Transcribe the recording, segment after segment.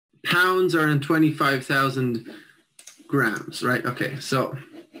pounds are in 25,000 grams, right? Okay, so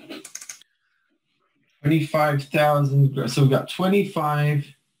 25,000, so we've got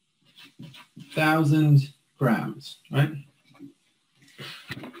 25,000 grams, right?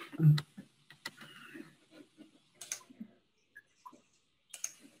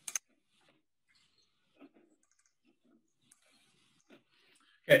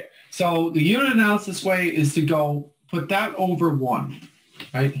 Okay, so the unit analysis way is to go put that over 1,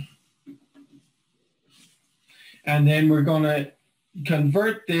 right? And then we're going to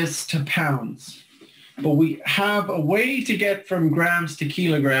convert this to pounds. But we have a way to get from grams to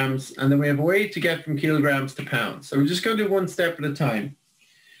kilograms, and then we have a way to get from kilograms to pounds. So we're just going to do one step at a time.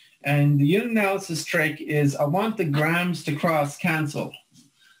 And the unit analysis trick is I want the grams to cross cancel.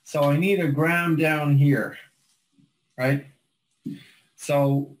 So I need a gram down here, right?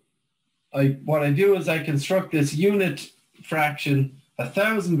 So what I do is I construct this unit fraction,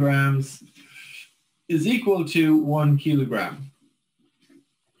 1,000 grams is equal to 1 kilogram.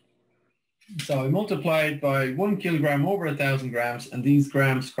 So I multiply it by 1 kilogram over 1,000 grams, and these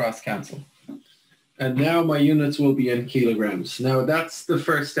grams cross cancel. And now my units will be in kilograms. Now that's the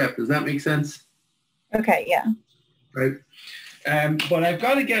first step. Does that make sense? Okay, yeah. Right. But I've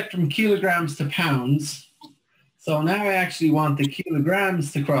got to get from kilograms to pounds. So now I actually want the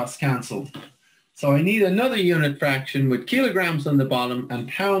kilograms to cross cancel. So I need another unit fraction with kilograms on the bottom and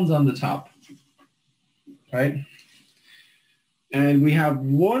pounds on the top. Right? And we have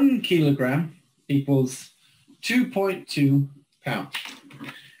 1 kilogram equals 2.2 pounds.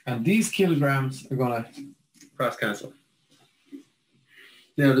 And these kilograms are going to cross cancel.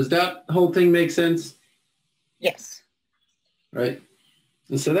 Now, does that whole thing make sense? Yes. Right.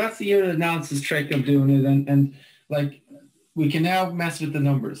 So that's the unit analysis trick of doing it. And like, we can now mess with the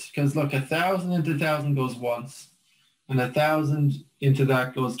numbers because look, 1,000 into 1,000 goes once and 1,000 into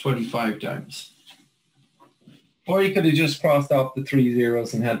that goes 25 times. Or you could have just crossed off the 3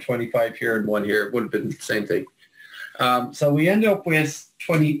 zeros and had 25 here and 1 here. It would have been the same thing. So we end up with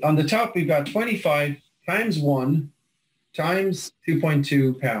 20. On the top, we've got 25 times 1 times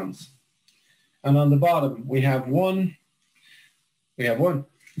 2.2 pounds. And on the bottom, we have 1. We have 1.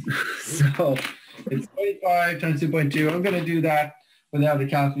 So it's 25 times 2.2. I'm going to do that without a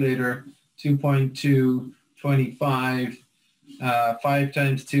calculator. 2.2, 25. 5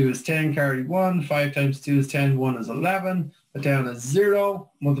 times 2 is 10, carry 1. 5 times 2 is 10, 1 is 11. Put down a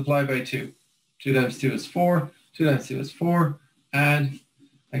 0, multiply by 2. 2 times 2 is 4. 2 times 2 is 4. And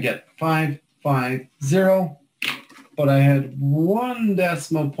I get 5, 5, 0. But I had 1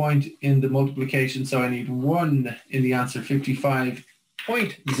 decimal point in the multiplication, so I need 1 in the answer,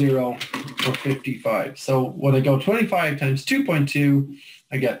 55.0 or 55. So when I go 25 times 2.2,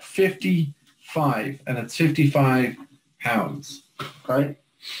 I get 55, and it's 55 pounds, right?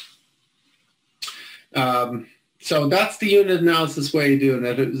 So that's the unit analysis way of doing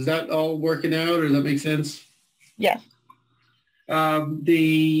it. Is that all working out, or does that make sense? Yeah.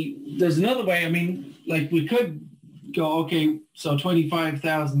 There's another way. I mean, like we could go, okay, so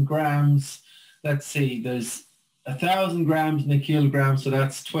 25,000 grams. Let's see, there's 1,000 grams in a kilogram, so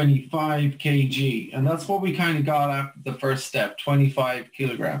that's 25 kg. And that's what we kind of got after the first step, 25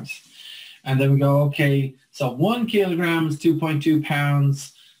 kilograms. And then we go, okay, so 1 kilogram is 2.2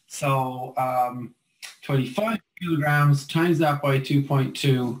 pounds. So 25 kilograms times that by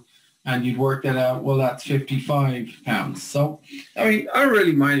 2.2, and you'd work that out. Well, that's 55 pounds. So, I mean, I don't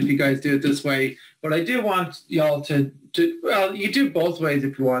really mind if you guys do it this way, but I do want y'all to well, you do both ways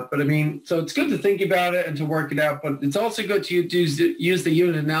if you want, but I mean, so it's good to think about it and to work it out, but it's also good to use the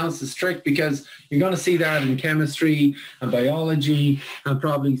unit analysis trick because you're going to see that in chemistry and biology and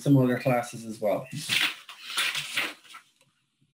probably some other classes as well.